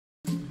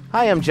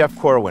Hi, I'm Jeff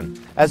Corwin.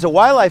 As a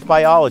wildlife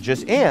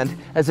biologist and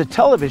as a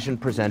television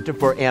presenter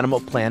for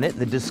Animal Planet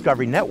and the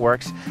Discovery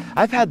Networks,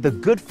 I've had the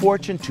good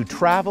fortune to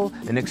travel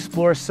and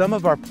explore some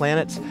of our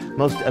planet's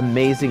most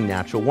amazing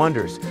natural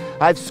wonders.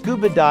 I've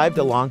scuba dived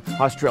along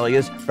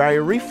Australia's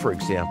barrier reef, for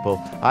example.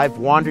 I've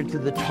wandered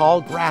through the tall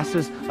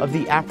grasses of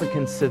the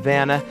African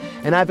savanna,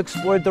 and I've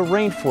explored the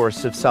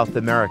rainforests of South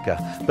America.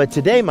 But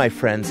today, my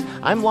friends,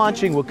 I'm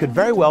launching what could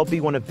very well be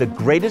one of the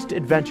greatest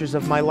adventures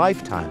of my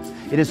lifetime.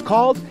 It is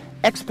called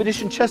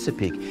Expedition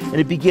Chesapeake, and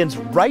it begins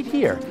right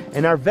here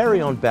in our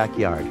very own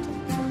backyard.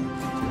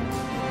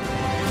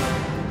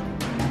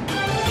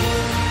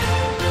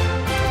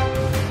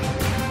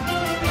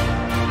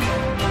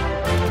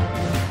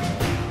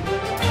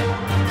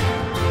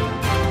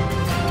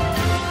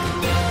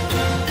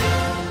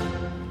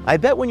 I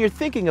bet when you're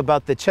thinking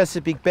about the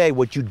Chesapeake Bay,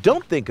 what you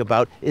don't think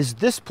about is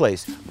this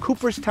place,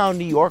 Cooperstown,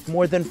 New York,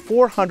 more than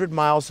 400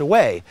 miles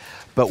away.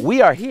 But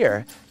we are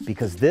here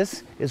because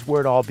this is where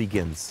it all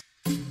begins.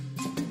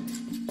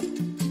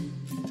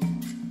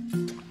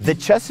 The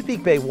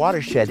Chesapeake Bay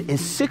watershed is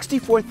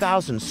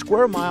 64,000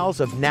 square miles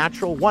of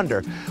natural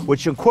wonder,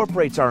 which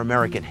incorporates our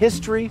American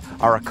history,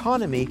 our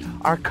economy,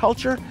 our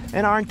culture,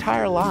 and our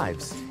entire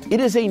lives.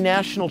 It is a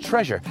national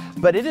treasure,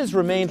 but it has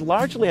remained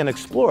largely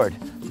unexplored.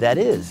 That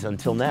is,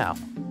 until now.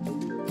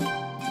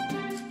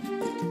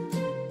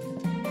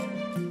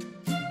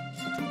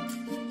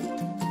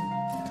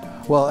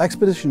 Well,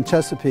 Expedition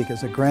Chesapeake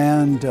is a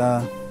grand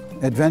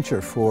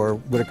adventure for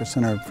Whitaker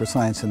Center for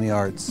Science and the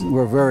Arts.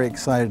 We're very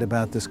excited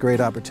about this great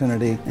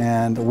opportunity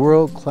and the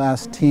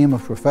world-class team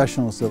of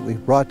professionals that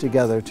we've brought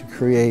together to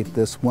create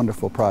this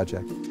wonderful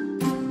project.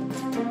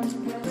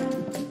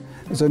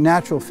 It's a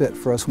natural fit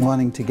for us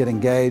wanting to get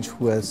engaged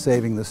with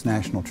saving this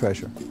national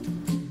treasure.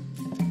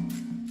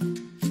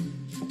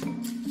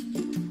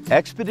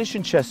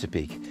 Expedition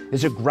Chesapeake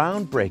is a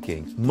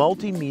groundbreaking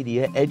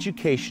multimedia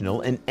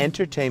educational and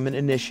entertainment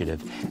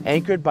initiative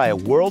anchored by a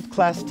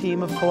world-class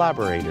team of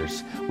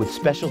collaborators with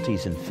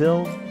specialties in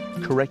film,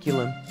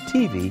 curriculum,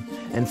 TV,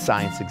 and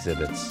science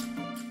exhibits.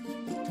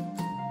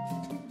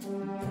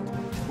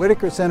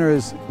 Whitaker Center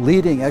is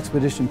leading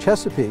Expedition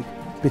Chesapeake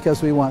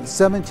because we want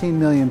 17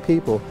 million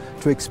people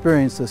to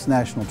experience this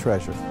national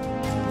treasure.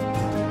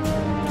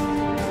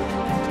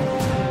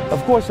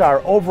 Of course,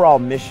 our overall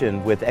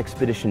mission with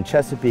Expedition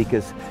Chesapeake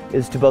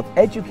is to both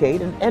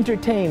educate and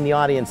entertain the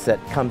audience that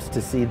comes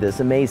to see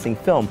this amazing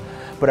film.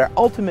 But our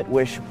ultimate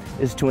wish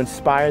is to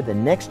inspire the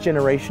next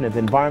generation of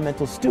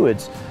environmental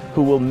stewards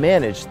who will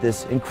manage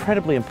this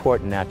incredibly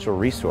important natural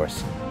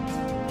resource.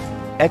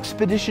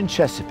 Expedition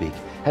Chesapeake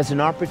has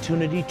an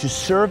opportunity to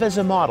serve as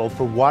a model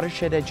for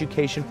watershed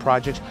education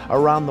projects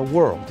around the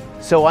world.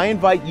 So I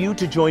invite you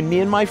to join me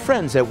and my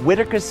friends at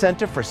Whitaker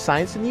Center for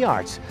Science and the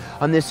Arts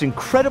on this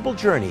incredible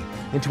journey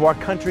into our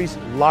country's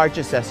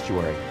largest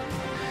estuary.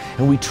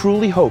 And we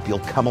truly hope you'll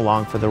come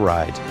along for the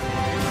ride.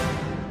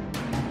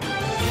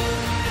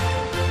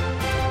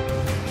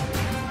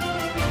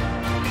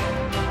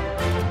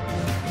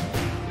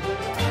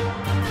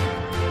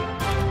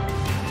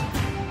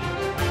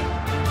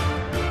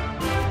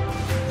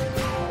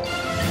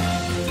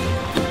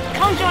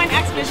 Come join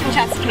Expedition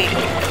Chesapeake.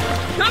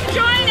 Come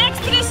join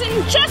Expedition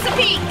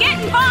Chesapeake.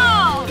 Get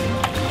involved.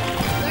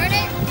 Learn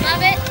it,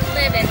 love it,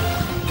 live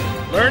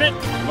it. Learn it,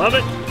 love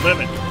it,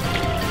 live it.